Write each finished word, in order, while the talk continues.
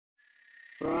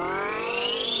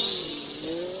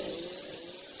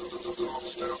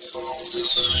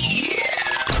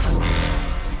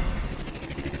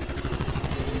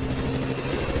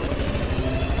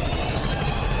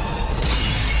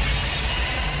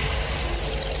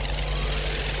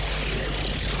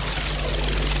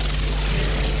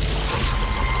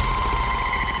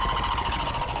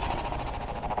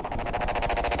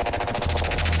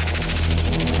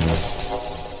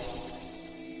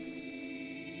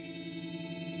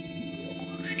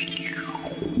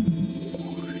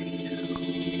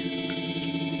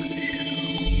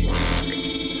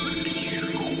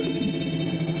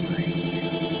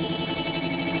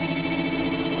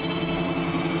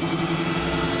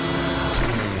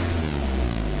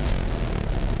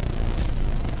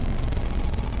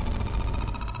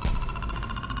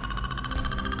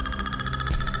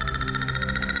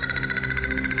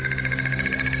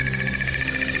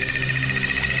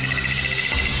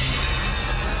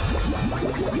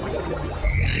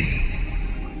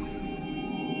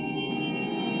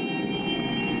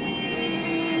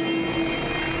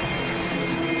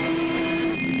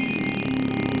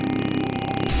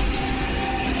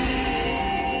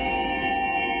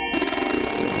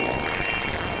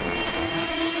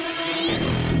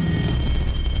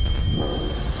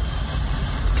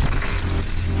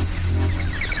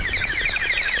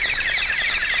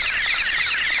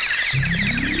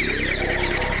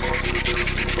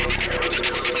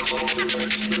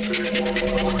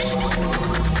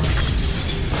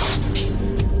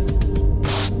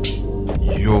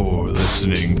You're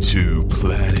listening to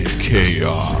Planet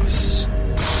Chaos.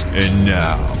 And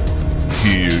now,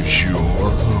 here's your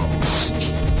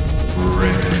host,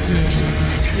 Brandon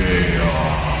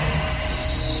Chaos.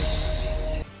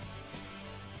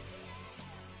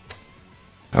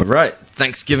 Alright,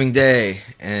 Thanksgiving Day,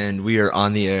 and we are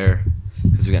on the air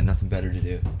because we got nothing better to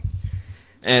do.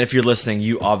 And if you're listening,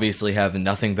 you obviously have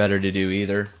nothing better to do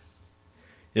either.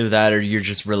 Either that or you're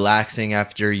just relaxing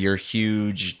after your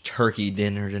huge turkey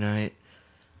dinner tonight.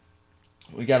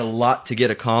 We got a lot to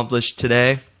get accomplished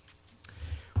today.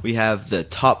 We have the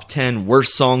top 10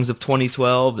 worst songs of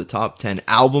 2012, the top 10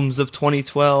 albums of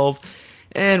 2012,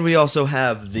 and we also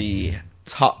have the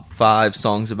top 5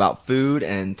 songs about food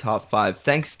and top 5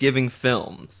 Thanksgiving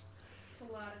films. It's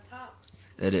a lot of tops.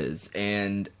 It is,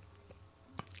 and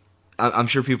I'm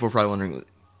sure people are probably wondering,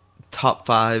 top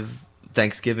 5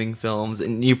 Thanksgiving films,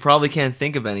 and you probably can't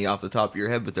think of any off the top of your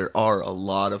head, but there are a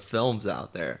lot of films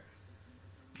out there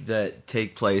that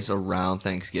take place around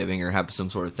Thanksgiving or have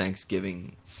some sort of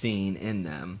Thanksgiving scene in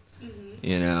them. Mm-hmm.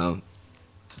 You know,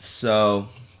 so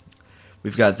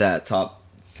we've got that top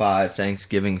 5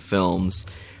 Thanksgiving films.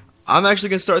 I'm actually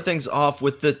going to start things off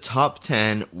with the top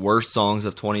 10 worst songs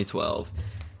of 2012.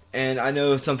 And I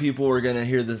know some people are going to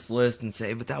hear this list and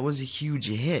say, but that was a huge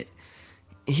hit.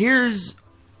 Here's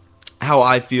how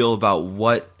I feel about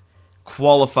what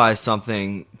qualifies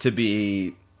something to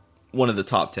be one of the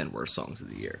top 10 worst songs of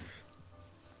the year.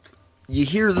 You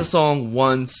hear the song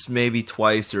once, maybe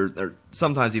twice, or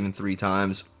sometimes even 3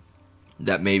 times.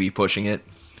 That may be pushing it.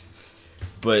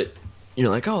 But you're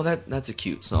like, oh, that's a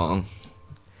cute song.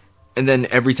 And then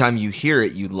every time you hear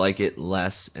it, you like it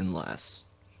less and less.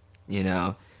 You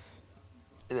know?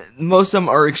 Most of them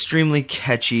are extremely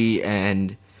catchy,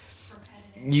 and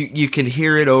you can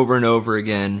hear it over and over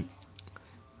again,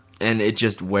 and it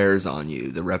just wears on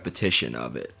you, the repetition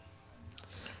of it.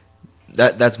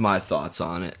 That's my thoughts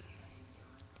on it.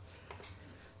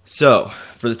 So,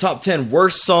 for the top 10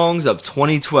 worst songs of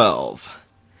 2012,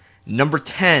 number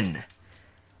 10,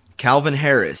 Calvin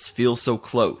Harris, Feel So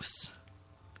Close.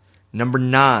 Number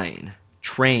 9,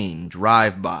 Train,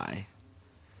 Drive By.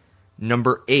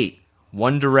 Number 8,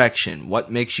 One Direction,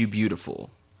 What Makes You Beautiful.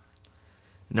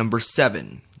 Number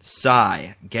 7,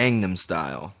 Psy, Gangnam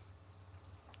Style.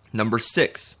 Number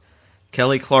 6,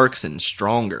 Kelly Clarkson,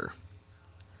 Stronger.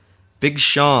 Big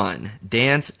Sean,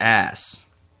 Dance Ass.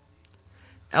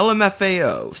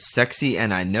 LMFAO, Sexy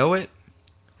and I Know It.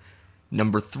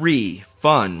 Number 3,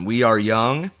 Fun, We Are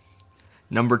Young.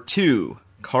 Number 2,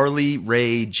 Carly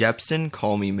Rae Jepsen,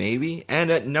 Call Me Maybe.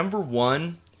 And at number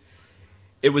 1,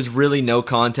 it was really no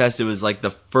contest. It was like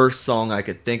the first song I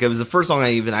could think of. It was the first song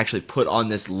I even actually put on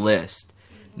this list.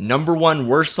 Number 1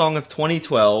 worst song of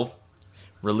 2012,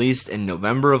 released in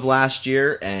November of last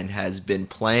year, and has been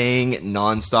playing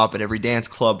nonstop at every dance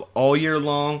club all year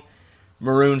long.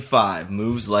 Maroon 5,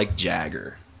 Moves Like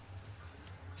Jagger.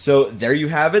 So there you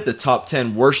have it, the top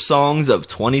 10 worst songs of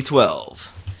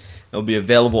 2012. It'll be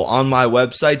available on my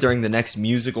website during the next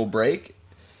musical break.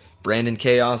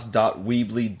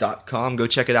 BrandonChaos.weebly.com. Go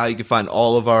check it out. You can find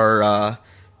all of our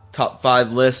top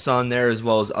 5 lists on there, as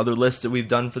well as other lists that we've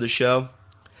done for the show.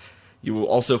 You will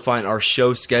also find our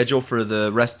show schedule for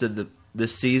the rest of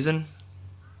this season.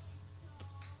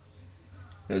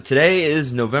 Today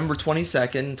is November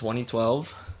 22nd,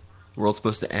 2012. The world's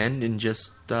supposed to end in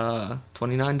just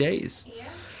 29 days. Yeah.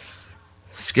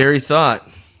 Scary thought.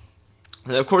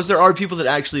 And of course, there are people that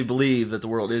actually believe that the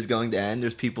world is going to end.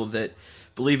 There's people that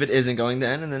believe it isn't going to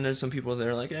end, and then there's some people that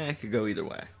are like, it could go either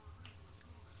way.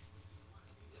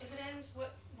 If it ends,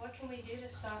 what can we do to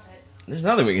stop it? There's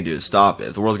nothing we can do to stop it.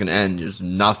 If the world's going to end, there's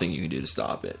nothing you can do to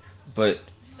stop it. But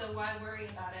So why worry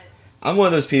about it? I'm one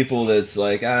of those people that's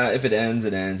like, if it ends,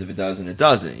 it ends. If it doesn't, it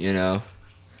doesn't, you know?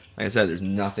 Like I said, there's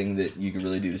nothing that you can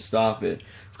really do to stop it.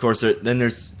 Of course, then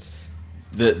there's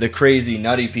the crazy,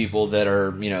 nutty people that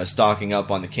are, stocking up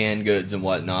on the canned goods and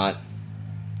whatnot.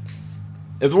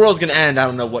 If the world's going to end, I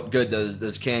don't know what good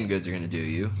those canned goods are going to do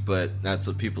you, but that's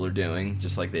what people are doing,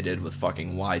 just like they did with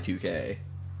fucking Y2K.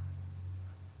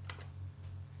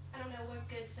 I don't know what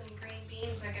good some green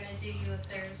beans are going to do you if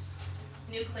there's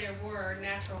nuclear war or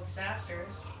natural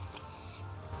disasters.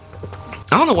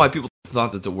 I don't know why people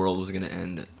thought that the world was going to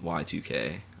end at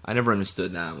Y2K. I never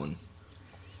understood that one.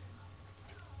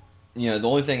 The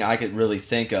only thing I could really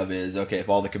think of is, okay, if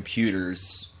all the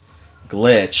computers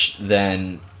glitch,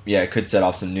 then, yeah, it could set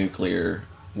off some nuclear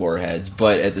warheads.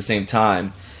 But at the same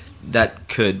time, that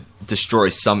could destroy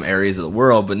some areas of the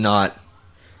world, but not,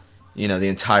 the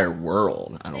entire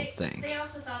world, I don't think. They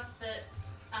also thought that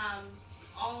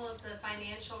all of the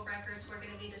financial records were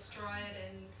going to be destroyed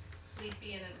and we'd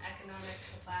be in an economic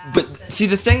collapse. But see,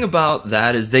 the thing about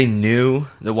that is they knew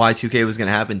the Y2K was going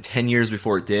to happen 10 years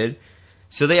before it did.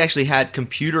 So they actually had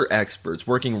computer experts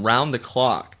working round the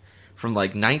clock from like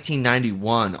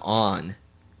 1991 on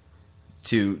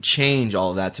to change all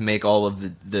of that, to make all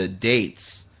of the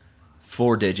dates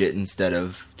 4-digit instead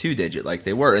of 2-digit like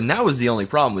they were. And that was the only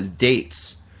problem, was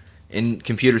dates in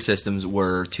computer systems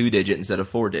were 2-digit instead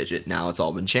of 4-digit. Now it's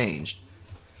all been changed.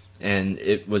 And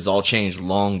it was all changed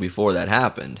long before that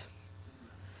happened.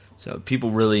 So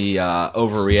people really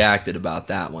overreacted about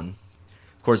that one.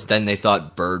 Of course, then they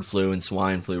thought bird flu and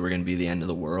swine flu were going to be the end of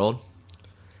the world.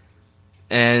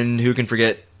 And who can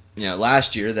forget,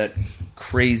 last year, that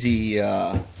crazy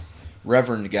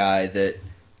reverend guy that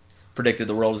predicted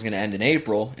the world was going to end in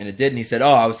April, and it didn't. He said,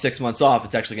 I was 6 months off.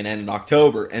 It's actually going to end in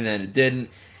October. And then it didn't,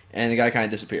 and the guy kind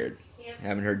of disappeared. Yep. I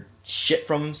haven't heard shit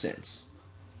from him since.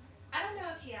 I don't know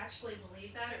if he actually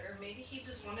believed that, or maybe he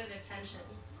just wanted attention.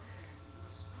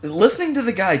 Listening to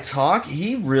the guy talk,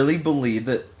 he really believed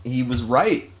that he was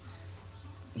right.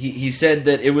 He said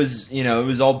that it was, it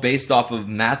was all based off of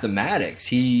mathematics.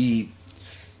 He,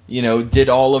 did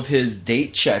all of his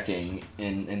date checking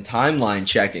and timeline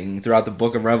checking throughout the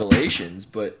Book of Revelations,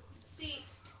 but... See,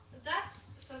 that's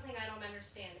something I don't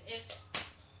understand. If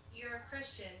you're a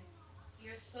Christian,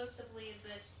 you're supposed to believe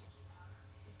that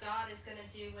God is going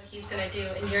to do what he's going to do,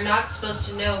 and you're not supposed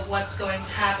to know what's going to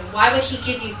happen. Why would he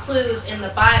give you clues in the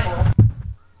Bible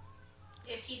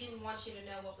if he didn't want you to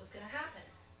know what was going to happen?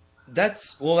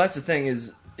 That's the thing,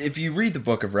 is if you read the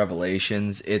Book of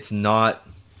Revelations, it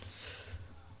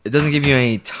doesn't give you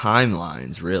any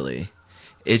timelines, really.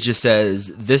 It just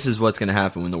says, this is what's going to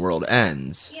happen when the world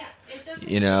ends. Yeah, it doesn't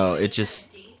it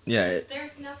just... Yeah.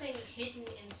 There's nothing hidden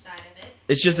inside of it.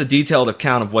 It's just a detailed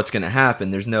account of what's going to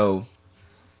happen. There's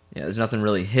nothing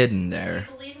really hidden there. If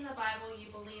you believe in the Bible,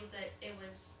 you believe that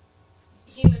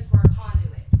humans were a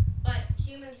conduit. But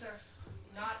humans are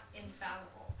not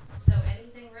infallible. So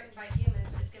anything written by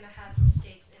humans is going to have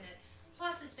mistakes in it.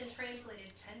 Plus, it's been translated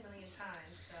 10 million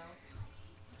times, so...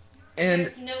 And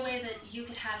there's no way that you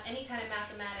could have any kind of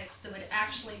mathematics that would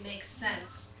actually make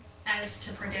sense as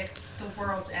to predict the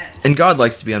world's end. And God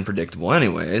likes to be unpredictable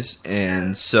anyways.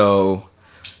 And so,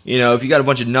 if you got a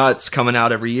bunch of nuts coming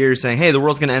out every year saying, hey, the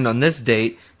world's going to end on this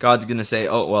date, God's going to say,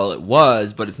 oh, well, it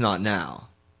was, but it's not now.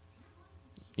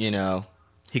 He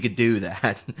could do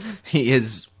that. He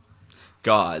is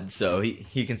God. So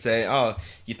he can say, oh,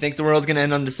 you think the world's going to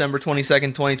end on December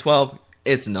 22nd, 2012?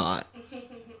 It's not.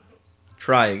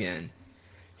 Try again.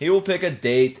 He will pick a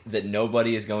date that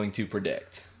nobody is going to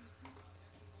predict.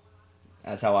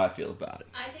 That's how I feel about it.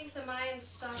 I think the Mayans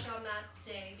stopped on that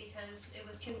day because it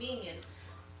was convenient.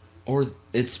 Or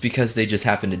it's because they just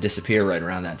happened to disappear right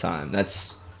around that time.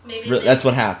 That's Maybe that's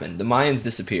what happened. The Mayans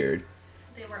disappeared.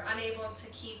 They were unable to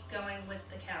keep going with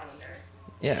the calendar.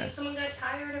 Yeah. Maybe someone got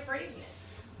tired of reading it.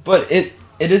 But it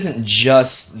isn't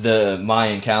just the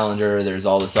Mayan calendar. There's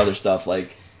all this other stuff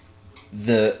like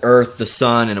the Earth, the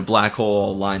Sun, and a black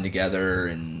hole aligned together,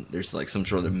 and there's like some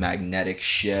sort of magnetic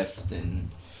shift and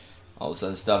all this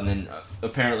other stuff. And then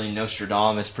apparently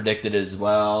Nostradamus predicted as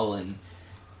well. And,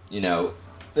 you know,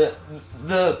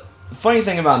 the funny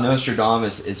thing about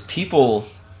Nostradamus is people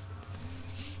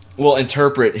will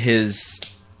interpret his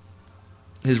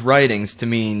writings to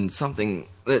mean something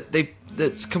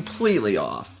that's completely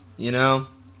off, you know?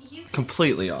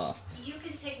 Completely off. You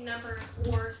can take numbers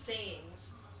or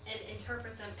sayings and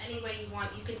interpret them any way you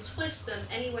want. You can twist them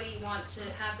any way you want to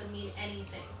have them mean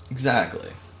anything. Exactly.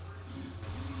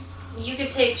 You could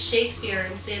take Shakespeare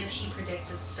and say that he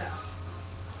predicted stuff.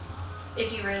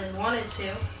 If you really wanted to.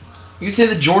 You could say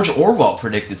that George Orwell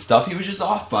predicted stuff. He was just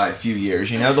off by a few years,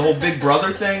 you know? The whole Big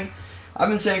Brother thing. I've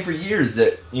been saying for years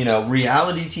that, you know,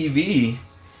 reality TV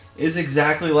is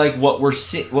exactly like what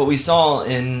we saw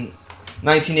in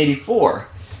 1984,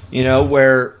 you know,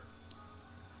 where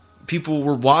people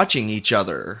were watching each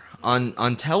other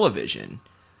on television.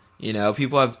 You know,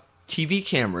 people have TV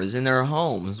cameras in their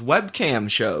homes, webcam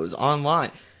shows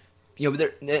online. You know,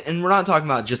 and we're not talking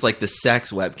about just like the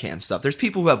sex webcam stuff. There's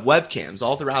people who have webcams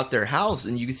all throughout their house,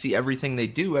 and you can see everything they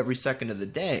do every second of the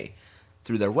day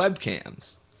through their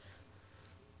webcams.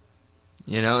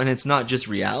 You know, and it's not just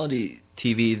reality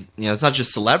TV. You know, it's not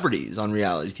just celebrities on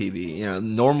reality TV. You know,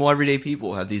 normal everyday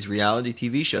people have these reality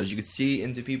TV shows. You can see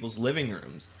into people's living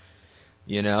rooms.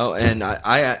 You know, and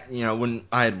I you know, when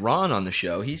I had Ron on the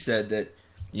show, he said that,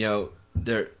 you know,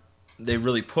 they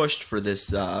really pushed for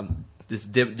this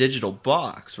digital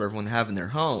box for everyone to have in their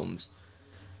homes.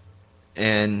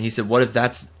 And he said, what if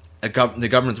that's the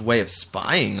government's way of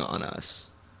spying on us?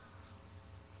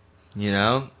 You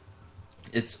know,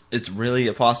 it's really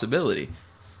a possibility.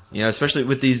 You know, especially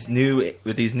with these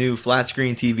new flat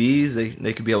screen TVs,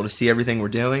 they could be able to see everything we're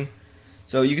doing.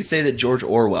 So you could say that George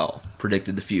Orwell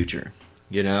predicted the future.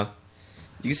 You know,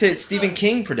 you could say that Stephen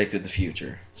King predicted the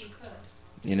future. You could.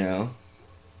 You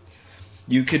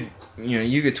know,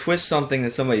 you could twist something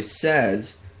that somebody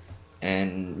says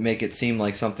and make it seem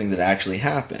like something that actually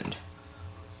happened.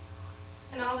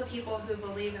 And all the people who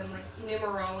believe in like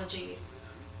numerology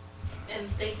and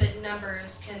think that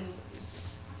numbers can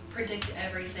predict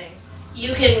everything.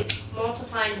 You can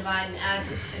multiply and divide and add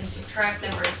and subtract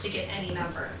numbers to get any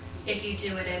number if you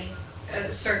do it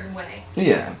a certain way.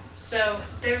 Yeah. So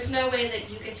there's no way that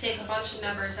you could take a bunch of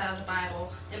numbers out of the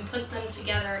Bible and put them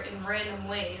together in random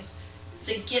ways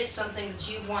to get something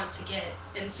that you want to get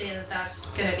and say that that's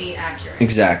going to be accurate.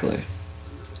 Exactly.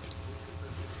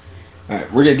 All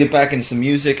right, we're going to get back into some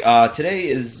music. Today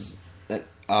is the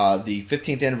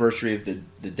 15th anniversary of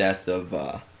the death of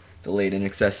the late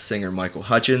INXS singer Michael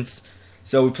Hutchence.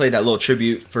 So we played that little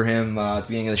tribute for him at the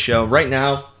beginning of the show. Right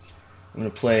now, I'm going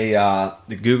to play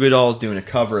the Goo Goo Dolls doing a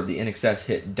cover of the INXS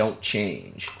hit Don't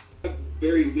Change.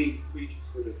 Very weak creatures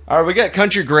for this. All right, we got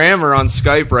Country Grammar on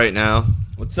Skype right now.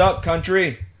 What's up,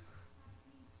 Country?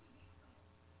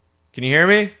 Can you hear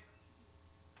me?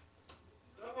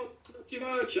 Oh, not too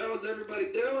much. How's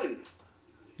everybody doing?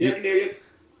 Yeah, I can hear you.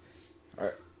 All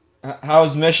right.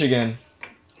 How's Michigan?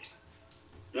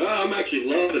 Oh, I'm actually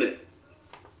loving it.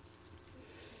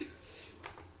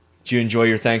 Did you enjoy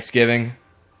your Thanksgiving?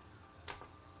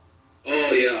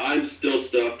 Oh, yeah, I'm still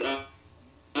stuffed.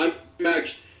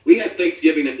 We had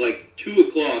Thanksgiving at like 2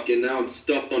 o'clock, and now I'm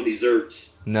stuffed on desserts.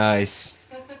 Nice.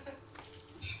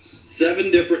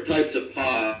 7 different types of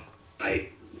pie.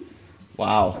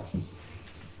 Wow.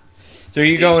 So are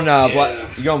you going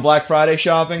you going Black Friday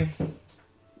shopping?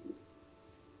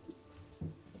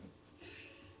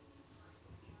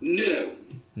 No,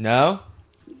 No?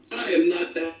 I am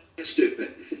not that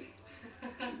stupid.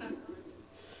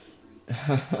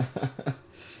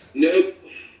 Nope.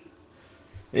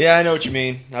 Yeah, I know what you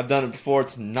mean. I've done it before.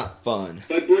 It's not fun.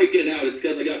 If I break it out, it's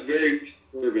because I got very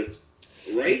nervous.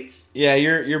 Right? Yeah,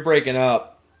 you're breaking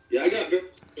up. Yeah, I got very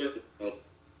nervous.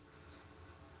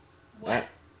 What?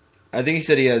 I think he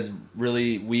said he has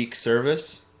really weak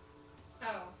service.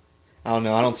 Oh. I don't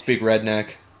know. I don't speak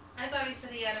redneck. I thought he said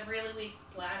he had a really weak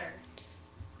bladder.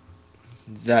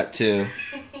 That too.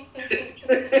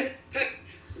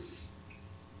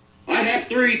 I have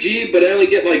 3G, but I only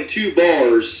get like 2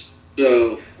 bars,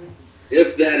 so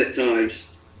if that at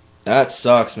times. That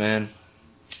sucks, man.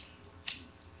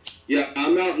 Yeah,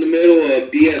 I'm out in the middle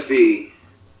of BFE.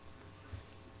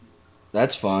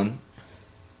 That's fun.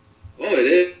 Oh,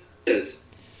 it is.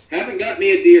 Haven't got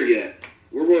me a deer yet.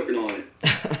 We're working on it.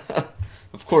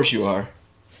 Of course you are.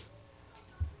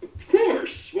 Of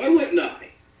course. Why wouldn't I?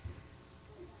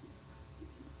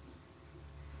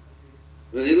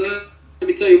 Let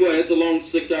me tell you what, it's a long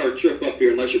 6-hour trip up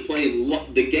here unless you're playing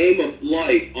the game of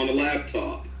life on a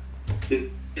laptop.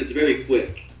 It's very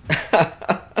quick. That's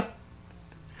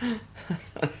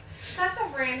a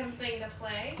random thing to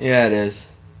play? Yeah, it is.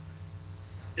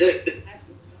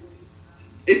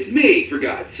 It's me, for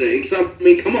God's sakes. I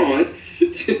mean, come on.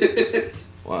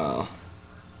 Wow.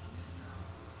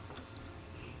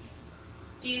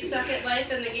 Do you suck at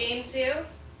life in the game too?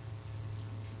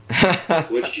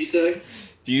 What'd she say?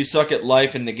 Do you suck at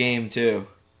life in the game too?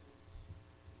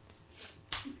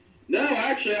 No,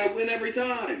 actually, I win every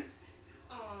time.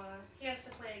 Aw, he has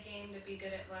to play a game to be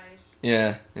good at life.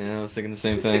 Yeah, I was thinking the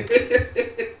same thing.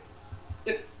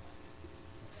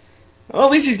 Well,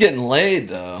 at least he's getting laid,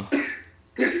 though.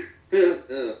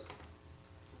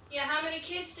 Yeah, how many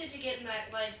kids did you get in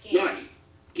that life game? Not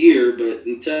here, but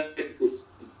in Texas.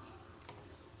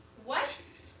 What?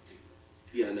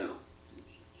 Yeah, no.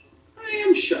 I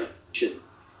am shushing.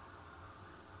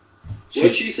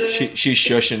 What'd she say? She's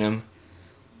shushing him.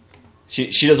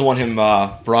 She doesn't want him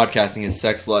broadcasting his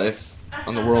sex life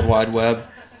on the World Wide Web.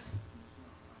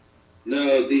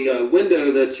 No, the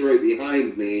window that's right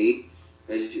behind me,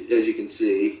 as you can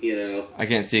see, you know. I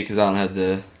can't see it because I don't have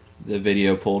the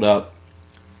video pulled up.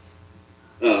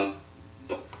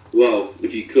 Well,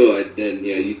 if you could, then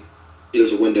yeah,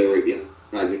 there's a window right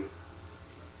behind you.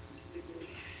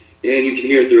 And you can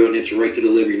hear through it, and it's right to the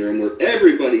living room where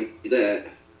everybody is at.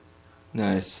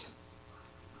 Nice.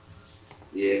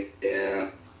 Yeah.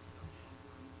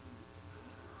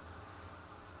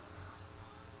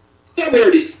 Thought we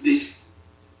already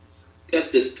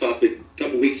discussed this topic a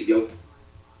couple weeks ago.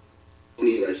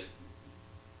 Anyways.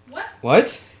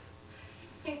 What?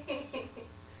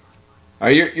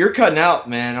 You're cutting out,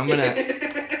 man. I'm gonna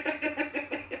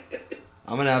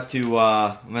have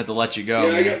to let you go.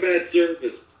 Yeah, man. I got bad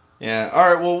service. Yeah.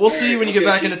 All right. Well, we'll see you when you get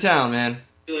back into town, man.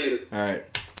 See you later. All right.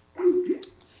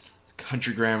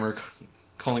 Country Grammar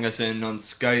calling us in on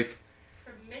Skype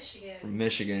From Michigan. from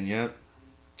Michigan. Yep.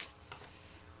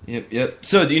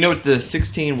 So, do you know what the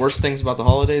 16 worst things about the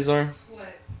holidays are?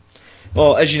 What?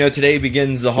 Well, as you know, today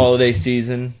begins the holiday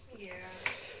season. Yeah.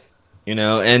 You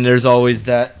know, and there's always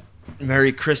that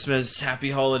Merry Christmas,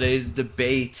 Happy Holidays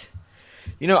debate.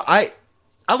 You know, I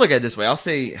look at it this way. I'll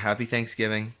say Happy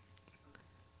Thanksgiving,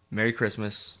 Merry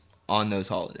Christmas on those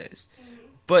holidays.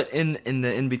 But in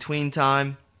the in-between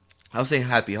time, I'll say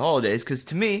Happy Holidays because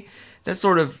to me, that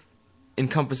sort of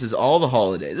encompasses all the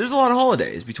holidays. There's a lot of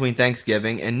holidays between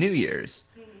Thanksgiving and New Year's.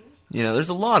 You know, there's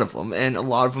a lot of them, and a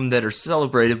lot of them that are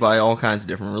celebrated by all kinds of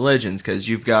different religions because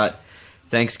you've got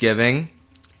Thanksgiving,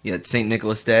 you got St.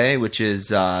 Nicholas Day, which is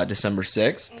December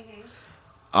 6th.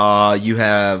 You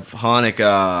have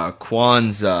Hanukkah,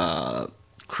 Kwanzaa,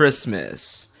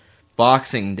 Christmas,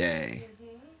 Boxing Day,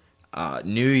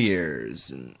 New Year's,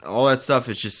 and all that stuff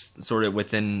is just sort of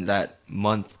within that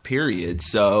month period.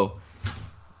 So,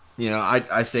 you know,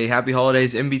 I say Happy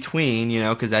Holidays in between, you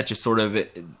know, because that just sort of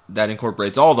that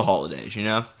incorporates all the holidays, you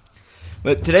know.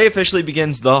 But today officially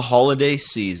begins the holiday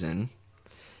season,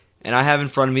 and I have in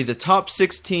front of me the top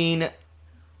 16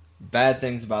 bad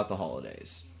things about the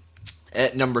holidays.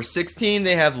 At number 16,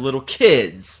 they have little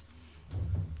kids.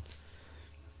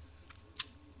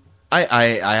 I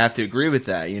have to agree with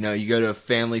that. You know, you go to a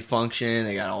family function,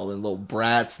 they got all the little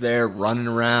brats there running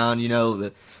around, you know,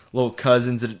 the little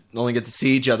cousins that only get to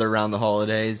see each other around the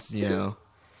holidays, you know,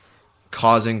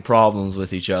 causing problems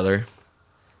with each other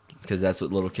because that's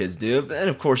what little kids do. And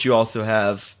of course, you also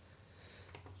have,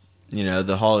 you know,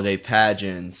 the holiday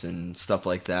pageants and stuff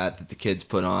like that the kids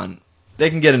put on. They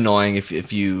can get annoying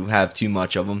if you have too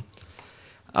much of them.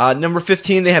 Number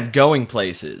 15, they have going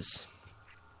places.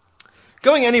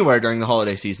 Going anywhere during the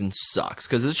holiday season sucks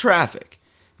because of the traffic.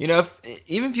 You know,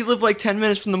 even if you live like 10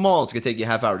 minutes from the mall, it's going to take you a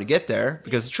half hour to get there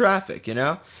because of traffic, you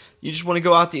know? You just want to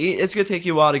go out to eat, it's going to take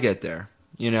you a while to get there,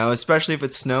 you know, especially if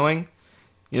it's snowing.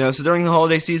 You know, so during the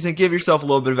holiday season, give yourself a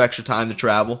little bit of extra time to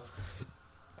travel.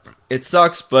 It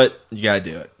sucks, but you got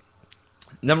to do it.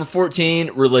 Number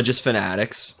 14, religious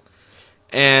fanatics.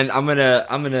 And I'm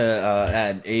gonna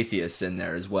add atheists in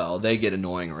there as well. They get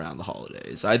annoying around the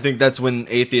holidays. I think that's when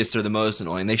atheists are the most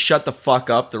annoying. They shut the fuck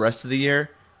up the rest of the year,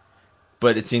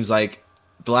 but it seems like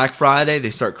Black Friday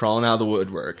they start crawling out of the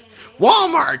woodwork.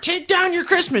 Walmart, take down your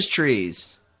Christmas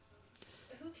trees.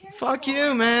 Who cares? Fuck about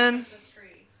you, man. Christmas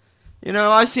tree? You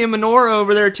know, I see a menorah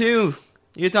over there too.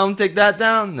 You tell them to take that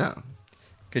down? No,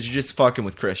 because you're just fucking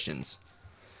with Christians.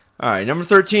 All right, number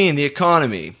 13, the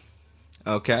economy.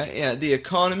 Okay, yeah, the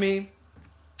economy.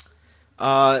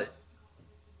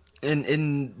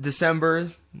 In December,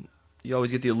 you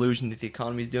always get the illusion that the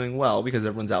economy is doing well because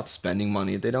everyone's out spending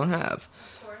money that they don't have.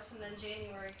 Of course, and then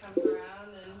January comes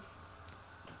around and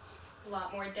a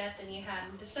lot more debt than you had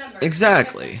in December.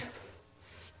 Exactly.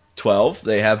 12,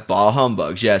 they have bah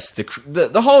humbugs. Yes,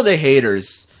 the holiday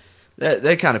haters,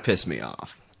 they kind of piss me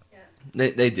off. Yeah.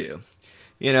 They do.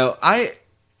 You know,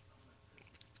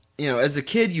 as a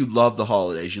kid, you love the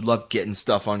holidays. You love getting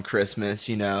stuff on Christmas,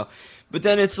 But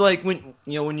then it's like when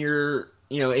you're,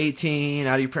 18,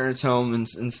 out of your parents' home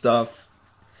and stuff,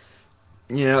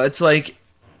 it's like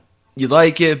you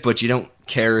like it, but you don't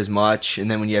care as much. And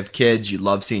then when you have kids, you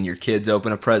love seeing your kids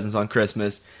open up presents on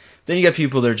Christmas. Then you got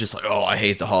people that are just like, oh, I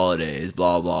hate the holidays,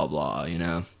 blah, blah, blah,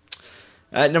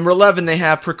 At number 11, they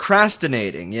have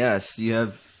procrastinating. Yes, you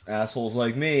have assholes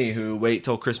like me who wait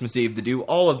till Christmas Eve to do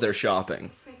all of their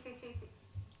shopping.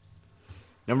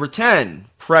 Number 10,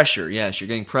 pressure. Yes, you're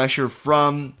getting pressure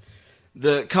from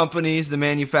the companies, the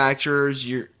manufacturers.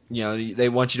 They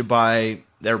want you to buy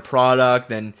their product.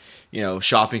 Then,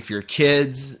 shopping for your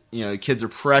kids. Kids are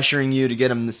pressuring you to get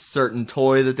them this certain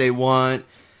toy that they want.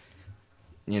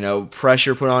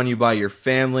 Pressure put on you by your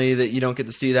family that you don't get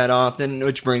to see that often,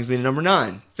 which brings me to number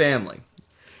 9, family.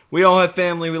 We all have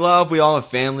family we love. We all have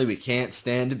family we can't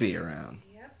stand to be around.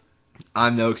 Yep.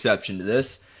 I'm no exception to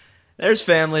this. There's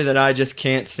family that I just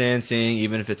can't stand seeing,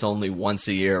 even if it's only once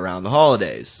a year around the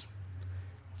holidays.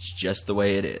 It's just the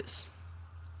way it is.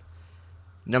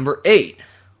 Number 8,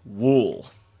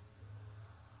 wool.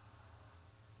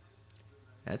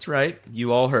 That's right.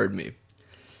 You all heard me.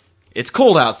 It's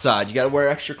cold outside. You got to wear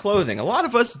extra clothing. A lot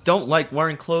of us don't like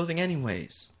wearing clothing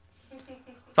anyways.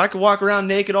 If I could walk around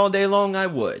naked all day long, I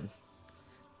would.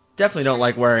 Definitely don't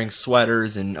like wearing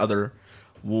sweaters and other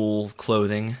wool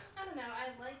clothing. I don't know.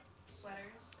 I like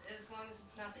sweaters as long as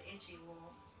it's not the itchy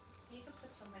wool. You could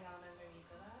put something on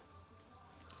underneath of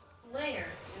that. Layer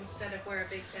instead of wear a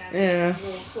big fat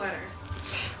wool sweater.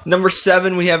 Number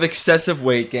 7, we have excessive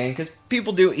weight gain because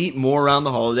people do eat more around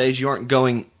the holidays. You aren't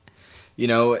going,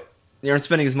 you aren't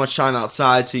spending as much time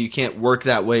outside, so you can't work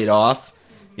that weight off.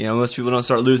 Most people don't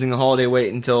start losing the holiday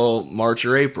weight until March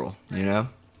or April, It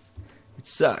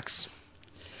sucks.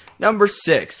 Number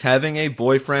 6, having a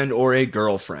boyfriend or a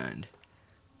girlfriend.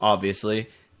 Obviously,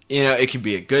 it could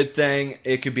be a good thing.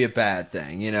 It could be a bad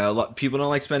thing. People don't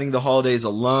like spending the holidays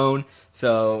alone.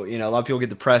 So, a lot of people get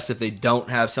depressed if they don't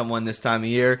have someone this time of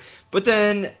year. But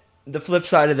then the flip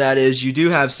side of that is you do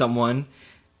have someone,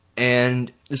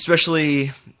 and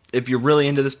especially if you're really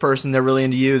into this person, they're really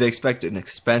into you, they expect an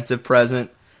expensive present.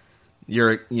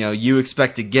 You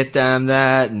expect to get them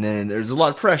that, and then there's a lot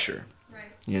of pressure. Right.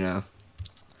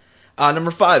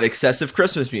 Number 5, excessive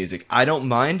Christmas music. I don't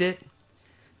mind it,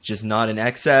 just not in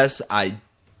excess. And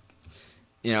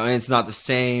it's not the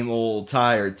same old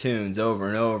tired tunes over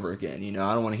and over again.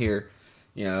 I don't want to hear,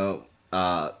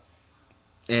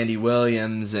 Andy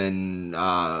Williams and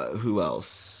who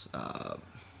else?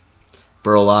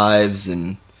 Burl Ives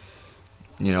and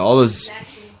all those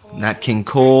Nat King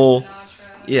Cole.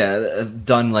 Yeah, I've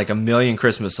done like a million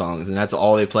Christmas songs, and that's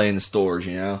all they play in the stores,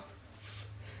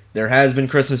 There has been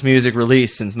Christmas music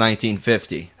released since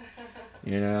 1950,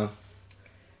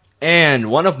 And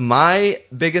one of my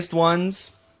biggest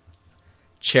ones,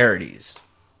 charities.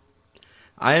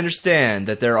 I understand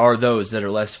that there are those that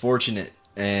are less fortunate,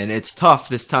 and it's tough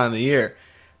this time of year.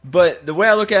 But the way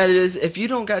I look at it is, if you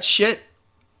don't got shit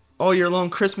all year long,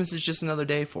 Christmas is just another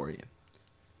day for you.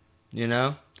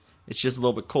 It's just a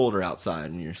little bit colder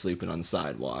outside and you're sleeping on the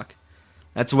sidewalk.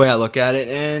 That's the way I look at it.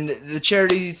 And the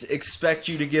charities expect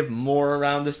you to give more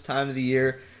around this time of the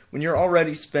year when you're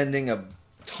already spending a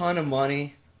ton of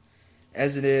money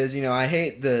as it is. I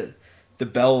hate the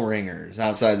bell ringers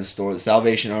outside the store, the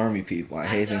Salvation Army people. I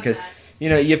hate them because,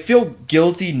 you feel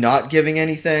guilty not giving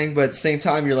anything, but at the same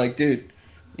time you're like, dude,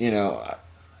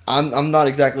 I'm not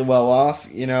exactly well off.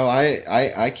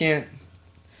 I can't.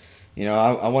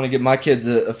 I want to give my kids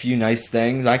a few nice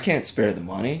things. I can't spare the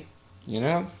money,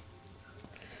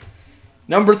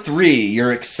 Number 3,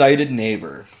 your excited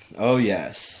neighbor. Oh,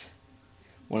 yes.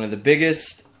 One of the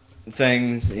biggest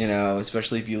things,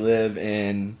 especially if you live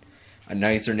in a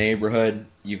nicer neighborhood,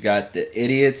 you've got the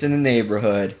idiots in the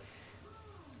neighborhood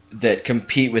that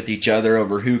compete with each other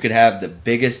over who could have the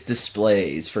biggest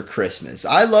displays for Christmas.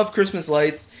 I love Christmas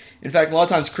lights. In fact, a lot of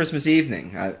times Christmas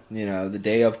evening, the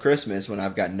day of Christmas when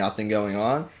I've got nothing going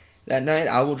on, that night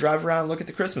I will drive around and look at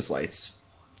the Christmas lights.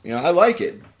 I like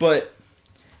it. But,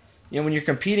 when you're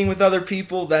competing with other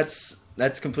people, that's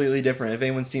completely different. If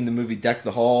anyone's seen the movie Deck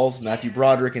the Halls, Matthew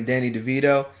Broderick and Danny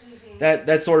DeVito,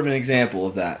 that's sort of an example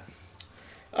of that.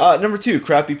 Number 2,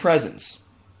 crappy presents.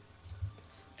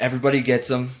 Everybody gets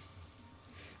them.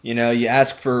 You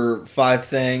ask for 5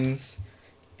 things,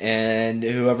 and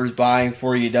whoever's buying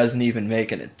for you doesn't even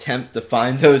make an attempt to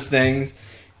find those things,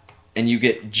 and you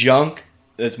get junk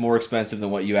that's more expensive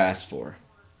than what you asked for.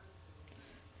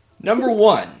 Number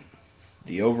 1,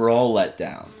 the overall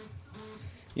letdown.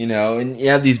 You know, and you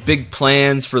have these big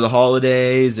plans for the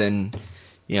holidays and,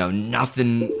 you know,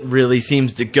 nothing really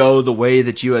seems to go the way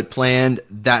that you had planned.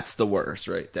 That's the worst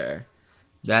right there.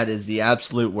 That is the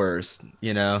absolute worst,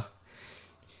 you know.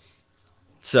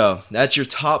 So, that's your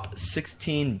top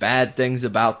 16 bad things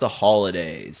about the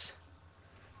holidays.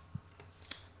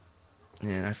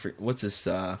 And I forget, what's this,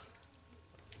 the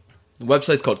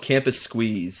website's called Campus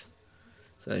Squeeze.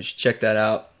 So you should check that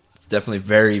out. It's definitely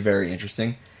very, very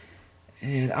interesting.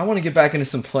 And I want to get back into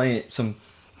some playing. I'm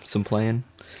going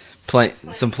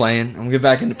to get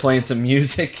back into playing some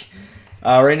music.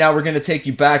 Right now we're going to take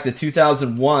you back to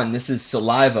 2001. This is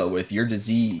Saliva with Your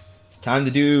Disease. It's time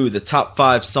to do the top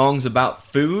 5 songs about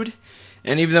food.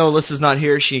 And even though Alyssa's not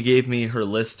here, she gave me her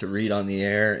list to read on the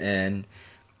air. And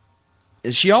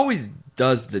she always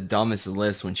does the dumbest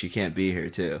list when she can't be here,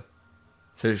 too.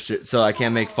 So I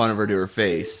can't make fun of her to her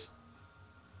face.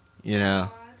 You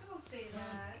know? Don't say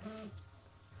that.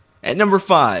 At number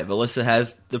 5, Alyssa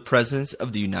has The Presidents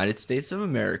of the United States of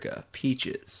America,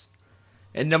 Peaches.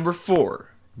 At number 4,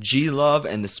 G-Love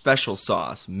and the Special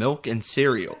Sauce, Milk and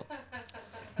Cereal.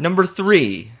 Number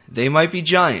 3, They Might Be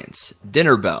Giants,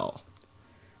 Dinner Bell.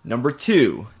 Number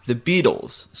 2, The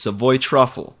Beatles, Savoy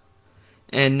Truffle.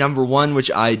 And number 1,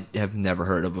 which I have never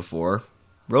heard of before,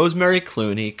 Rosemary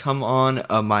Clooney, Come On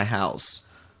My House.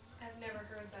 I've never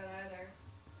heard that either.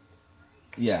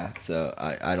 Yeah, so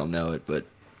I don't know it, but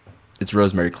it's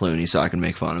Rosemary Clooney, so I can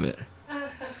make fun of it.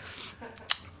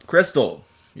 Crystal,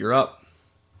 you're up.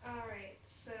 Alright,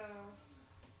 so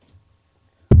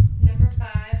number 5,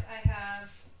 I have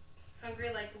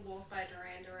Hungry Like the Wolf by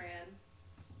Duran Duran.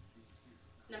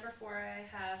 Number 4,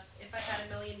 I have If I Had $1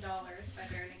 Million by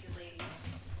Bare Naked Ladies.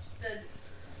 The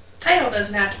title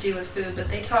doesn't have to do with food, but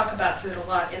they talk about food a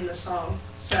lot in the song.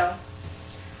 So,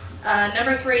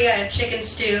 number 3, I have Chicken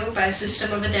Stew by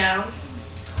System of a Down.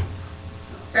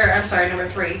 I'm sorry, number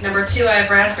 3. Number 2, I have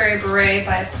Raspberry Beret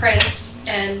by Prince.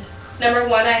 And number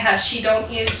 1, I have She Don't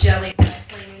Use Jelly by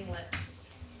Flaming Lips.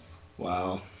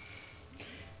 Wow.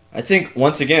 I think,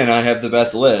 once again, I have the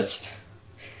best list.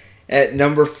 At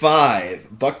number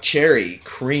 5, Buck Cherry,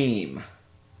 Cream.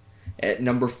 At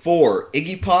number 4,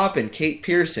 Iggy Pop and Kate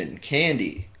Pearson,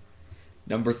 Candy.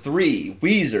 Number 3,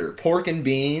 Weezer, Pork and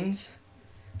Beans.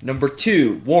 Number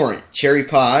 2, Warrant, Cherry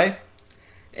Pie.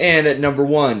 And at number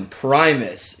 1,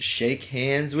 Primus, Shake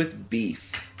Hands with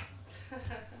Beef.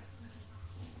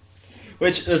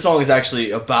 Which the song is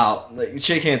actually about. Like,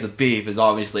 Shake Hands with Beef is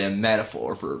obviously a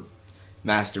metaphor for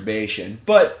masturbation.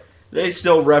 But they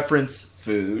still reference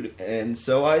food, and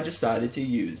so I decided to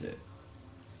use it.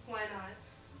 Why not?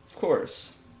 Of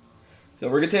course. So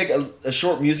we're going to take a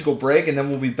short musical break, and then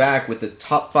we'll be back with the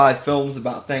top 5 films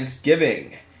about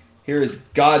Thanksgiving. Here is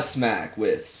Godsmack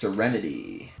with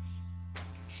Serenity.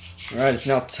 Alright, it's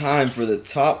now time for the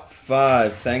top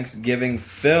 5 Thanksgiving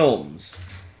films.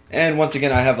 And once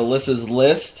again, I have Alyssa's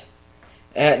list.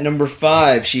 At number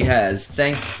 5, she has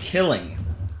Thanksgiving.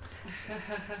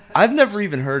 I've never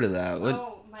even heard of that. What?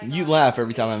 Oh my You God. laugh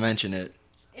every time I mention it.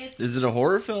 It's, Is it a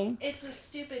horror film? it's a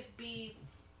stupid B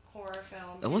horror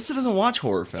film. Alyssa doesn't watch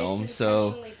horror films, It's so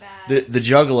intentionally bad. the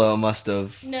Juggalo must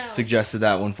have No. suggested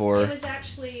that one for It her. was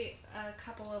actually a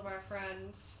couple of our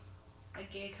friends, a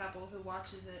gay couple who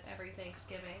watches it every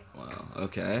Thanksgiving. Wow,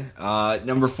 okay.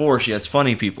 Number 4, she has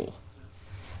Funny People.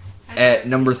 I've At never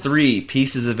number seen 3,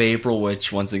 Pieces of April,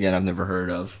 which, once again, I've never heard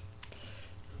of.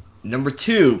 Number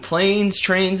 2, Planes,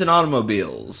 Trains, and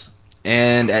Automobiles.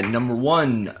 And at number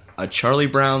 1, A Charlie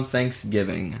Brown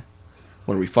Thanksgiving.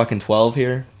 What are we, fucking 12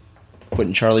 here?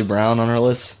 Putting Charlie Brown on our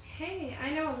list? that. Hey,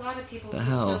 I know a lot of people The who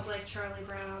hell? still like Charlie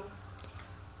Brown.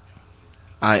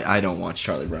 I don't watch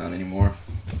Charlie Brown anymore.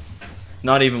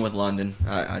 Not even with London.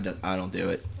 I don't do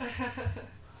it.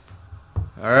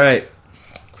 Alright.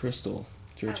 Crystal,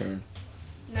 it's your turn.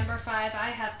 Number 5, I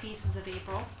have Pieces of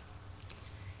April.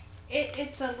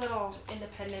 It's a little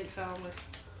independent film with,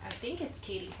 I think it's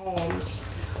Katie Holmes.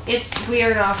 It's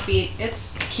weird, offbeat.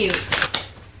 It's cute.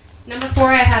 Number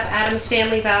 4, I have Addams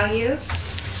Family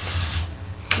Values.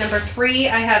 Number 3,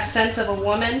 I have Sense of a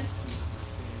Woman.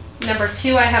 Number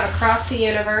 2, I have Across the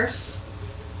Universe.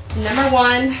 Number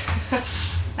 1,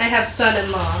 I have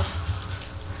Son-in-Law.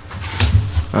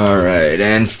 Alright,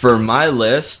 and for my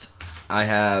list, I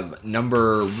have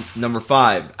number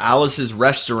 5, Alice's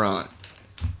Restaurant.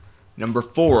 Number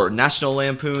 4, National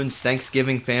Lampoon's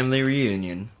Thanksgiving Family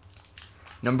Reunion.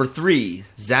 Number 3,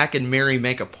 Zack and Mary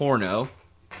Make a Porno.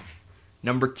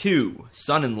 Number 2,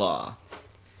 Son-in-Law.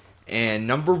 And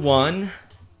number 1,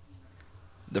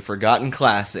 the forgotten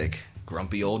classic,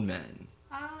 Grumpy Old Men.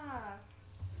 Ah.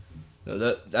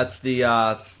 So that's the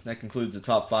that concludes the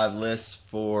top 5 lists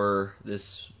for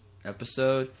this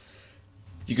episode.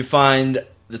 You can find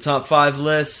the top 5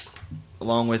 lists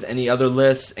along with any other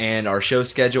lists and our show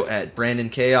schedule at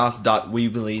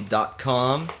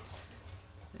brandonchaos.weebly.com.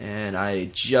 And I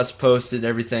just posted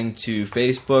everything to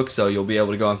Facebook, so you'll be able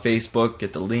to go on Facebook,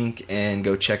 get the link, and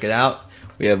go check it out.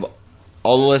 We have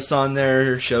all the lists on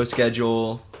there, show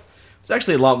schedule. There's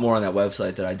actually a lot more on that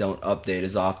website that I don't update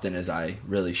as often as I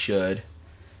really should.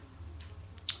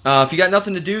 If you got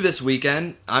nothing to do this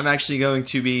weekend, I'm actually going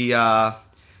to be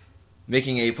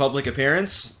making a public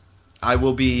appearance. I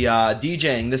will be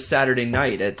DJing this Saturday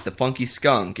night at the Funky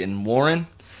Skunk in Warren.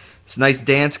 It's a nice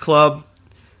dance club,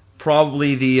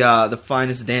 probably the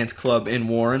finest dance club in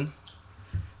Warren.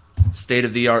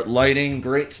 State-of-the-art lighting,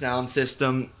 great sound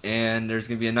system, and there's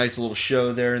going to be a nice little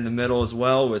show there in the middle as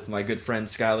well with my good friend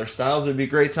Skylar Stiles. It'll be a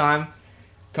great time.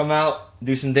 Come out,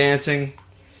 do some dancing,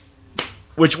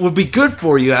 which will be good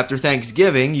for you after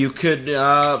Thanksgiving. You could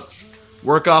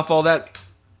work off all that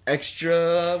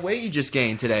extra weight you just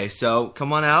gained today. So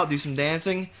come on out, do some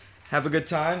dancing, have a good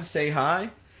time, say hi.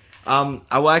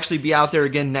 I will actually be out there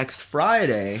again next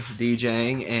Friday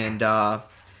DJing, and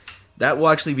that will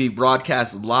actually be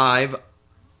broadcast live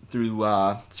through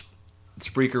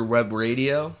Spreaker Web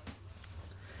Radio.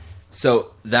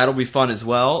 So that'll be fun as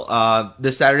well.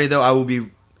 This Saturday, though, I will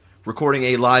be recording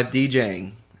a live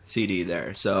DJing CD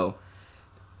there. So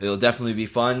it'll definitely be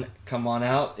fun. Come on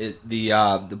out.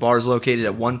 The bar is located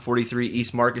at 143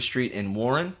 East Market Street in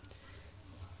Warren.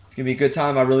 It's going to be a good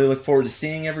time. I really look forward to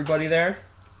seeing everybody there.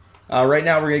 Right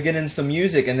now, we're going to get into some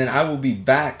music, and then I will be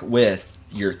back with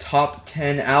your top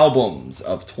 10 albums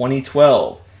of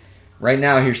 2012. Right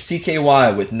now, here's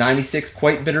CKY with 96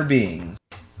 Quite Bitter Beings.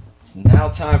 It's now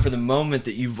time for the moment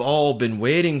that you've all been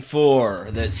waiting for,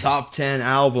 the top 10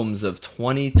 albums of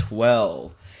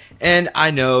 2012. And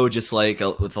I know, just like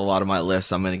with a lot of my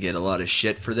lists, I'm going to get a lot of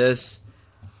shit for this.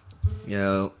 You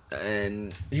know,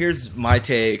 and here's my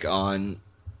take on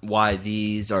why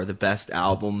these are the best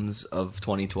albums of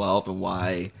 2012 and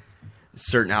why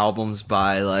certain albums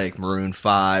by like Maroon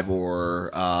 5 or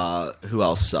who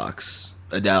else sucks?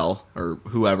 Adele or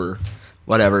whoever,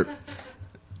 whatever.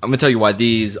 I'm going to tell you why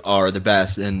these are the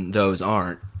best and those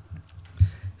aren't.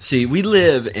 See, we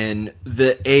live in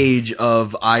the age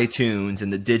of iTunes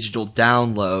and the digital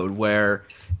download where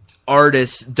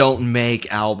artists don't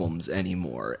make albums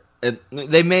anymore.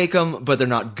 They make them, but they're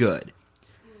not good.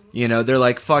 You know, they're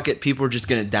like, fuck it, people are just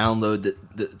going to download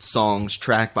the songs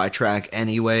track by track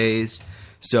anyways.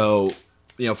 So,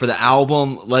 you know, for the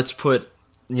album, let's put,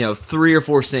 3 or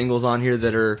 4 singles on here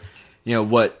that are,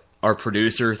 what our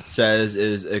producer says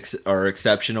are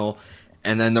exceptional.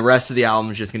 And then the rest of the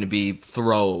album is just going to be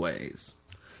throwaways.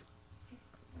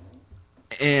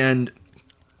 And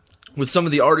with some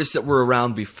of the artists that were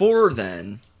around before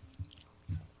then,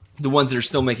 the ones that are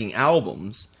still making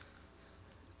albums,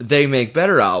 they make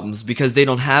better albums because they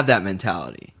don't have that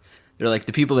mentality. They're like,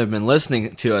 the people that have been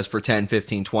listening to us for 10,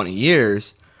 15, 20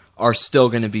 years are still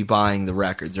going to be buying the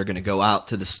records. They're going to go out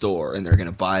to the store and they're going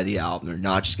to buy the album. They're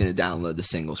not just going to download the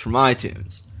singles from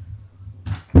iTunes.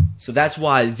 So that's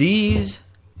why these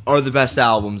are the best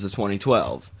albums of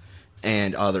 2012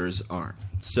 and others aren't.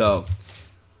 So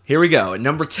here we go. At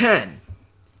number 10,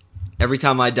 Every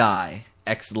Time I Die,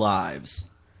 X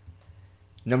Lives.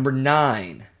 Number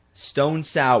 9, Stone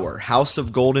Sour, House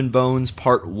of Golden Bones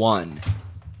Part 1.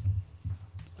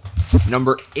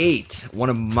 Number 8, one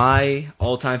of my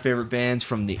all-time favorite bands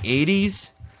from the 80s,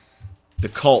 The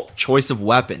Cult, Choice of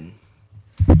Weapon.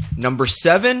 Number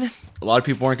 7, a lot of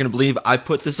people aren't going to believe I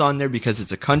put this on there because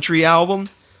it's a country album,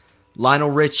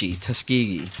 Lionel Richie,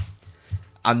 Tuskegee.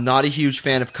 I'm not a huge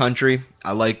fan of country.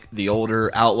 I like the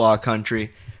older outlaw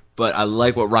country, but I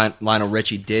like what Lionel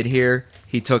Richie did here.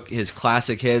 He took his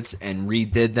classic hits and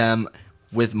redid them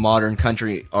with modern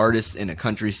country artists in a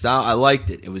country style. I liked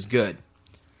it. It was good.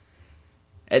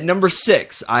 At number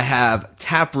 6, I have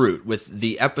Taproot with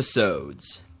The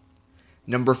Episodes.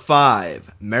 Number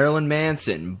 5, Marilyn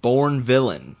Manson, Born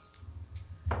Villain.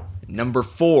 Number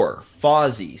 4,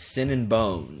 Fozzy, Sin and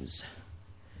Bones.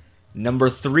 Number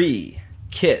 3,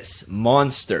 Kiss,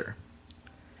 Monster.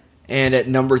 And at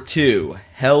number 2,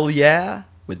 Hell Yeah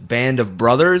with Band of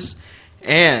Brothers.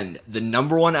 And the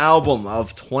number 1 album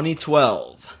of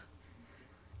 2012.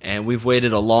 And we've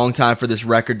waited a long time for this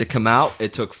record to come out.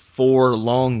 It took 4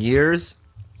 long years.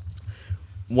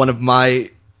 One of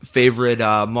my favorite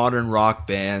modern rock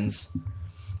bands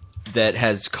that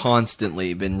has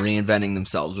constantly been reinventing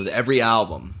themselves with every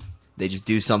album. They just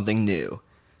do something new.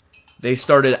 They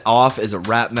started off as a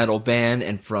rap metal band,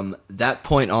 and from that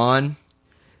point on,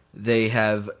 they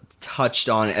have touched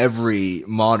on every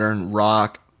modern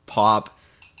rock, pop,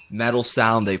 metal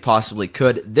sound they possibly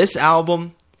could. This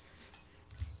album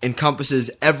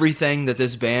encompasses everything that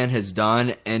this band has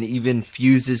done and even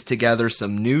fuses together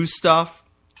some new stuff.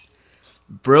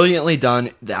 Brilliantly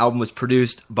done. The album was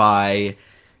produced by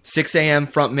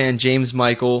 6am frontman James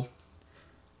Michael,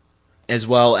 as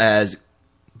well as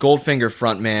Goldfinger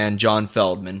frontman John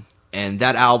Feldman. And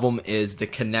that album is The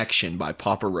Connection by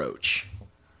Papa Roach.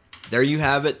 There you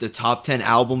have it, the top 10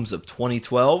 albums of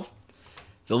 2012.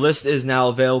 The list is now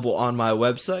available on my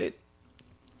website.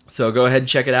 So go ahead and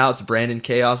check it out. It's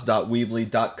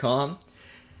brandonchaos.weebly.com.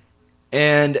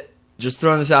 And just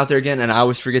throwing this out there again, and I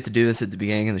always forget to do this at the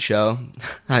beginning of the show.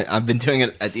 I've been doing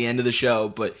it at the end of the show,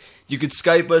 but you could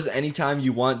Skype us anytime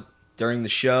you want during the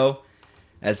show.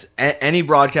 That's any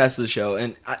broadcast of the show.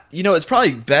 And, it's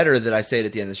probably better that I say it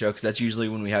at the end of the show because that's usually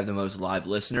when we have the most live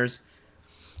listeners.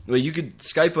 Well, you could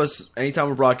Skype us anytime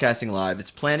we're broadcasting live.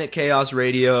 It's Planet Chaos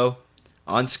Radio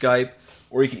on Skype.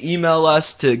 Or you can email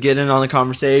us to get in on the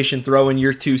conversation, throw in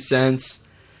your 2 cents.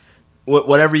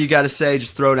 Whatever you got to say,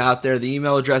 just throw it out there. The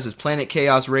email address is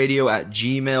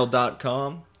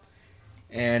planetchaosradio@gmail.com.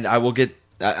 And I'll get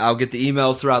the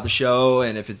emails throughout the show,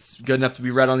 and if it's good enough to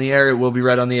be read on the air, it will be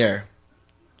read on the air.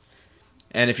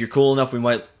 And if you're cool enough, we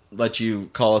might let you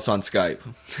call us on Skype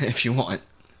if you want.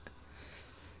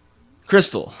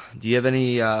 Crystal, do you have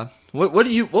any what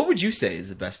would you say is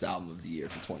the best album of the year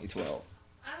for 2012?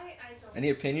 I don't. Any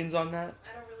opinions on that?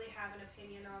 I don't really have an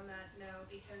opinion on that, no,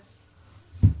 because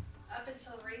up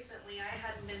until recently, I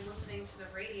hadn't been listening to the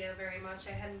radio very much.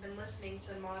 I hadn't been listening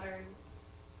to modern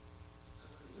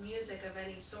music of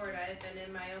any sort. I had been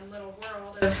in my own little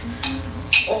world of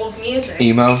old music.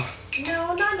 Emo?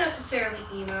 No, not necessarily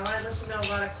emo. I listen to a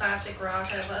lot of classic rock.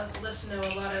 I listen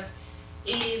to a lot of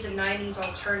 80s and 90s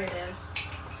alternative.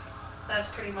 That's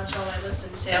pretty much all I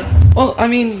listen to. Well, I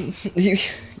mean,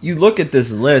 you look at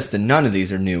this list, and none of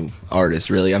these are new artists,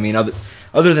 really. I mean,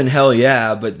 other than Hell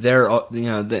Yeah, but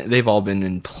they've all been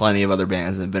in plenty of other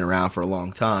bands that have been around for a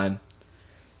long time.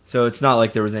 So it's not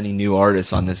like there was any new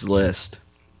artists on this list.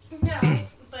 No,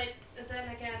 but then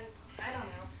again, I don't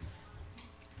know.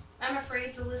 I'm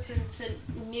afraid to listen to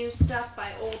new stuff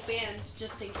by old bands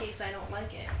just in case I don't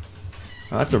like it.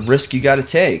 Well, that's a risk you got to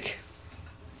take.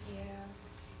 Yeah.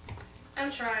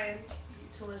 I'm trying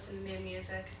to listen to new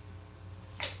music.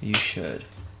 You should.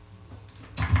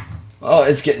 Oh,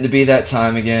 it's getting to be that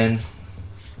time again.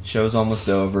 Show's almost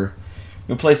over.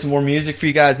 We'll play some more music for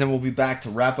you guys, then we'll be back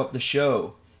to wrap up the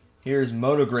show. Here's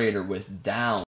Motograder with Down.